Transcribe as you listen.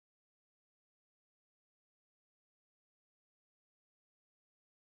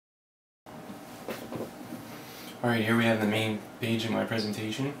Alright, here we have the main page of my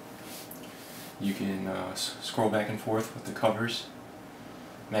presentation. You can scroll back and forth with the covers,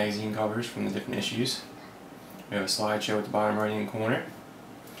 magazine covers from the different issues. We have a slideshow at the bottom right hand corner.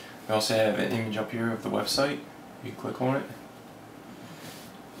 We also have an image up here of the website. You click on it.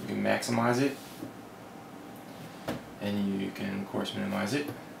 You can maximize it, and you can of course minimize it.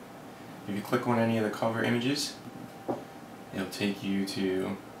 If you click on any of the cover images, it'll take you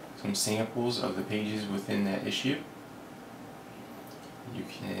to some samples of the pages within that issue. You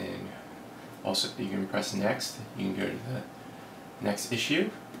can press next. You can go to the next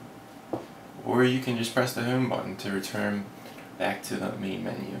issue, or you can just press the home button to return back to the main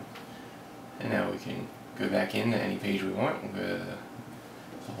menu. And now we can go back into any page we want. We'll go to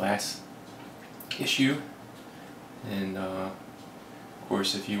the last issue, and of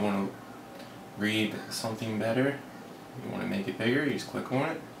course if you want to read something better, you want to make it bigger, you just click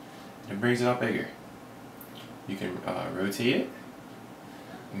on it and it brings it up bigger. You can rotate it,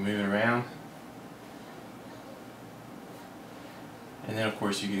 you move it around, and then of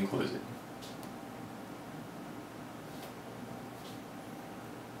course you can close it.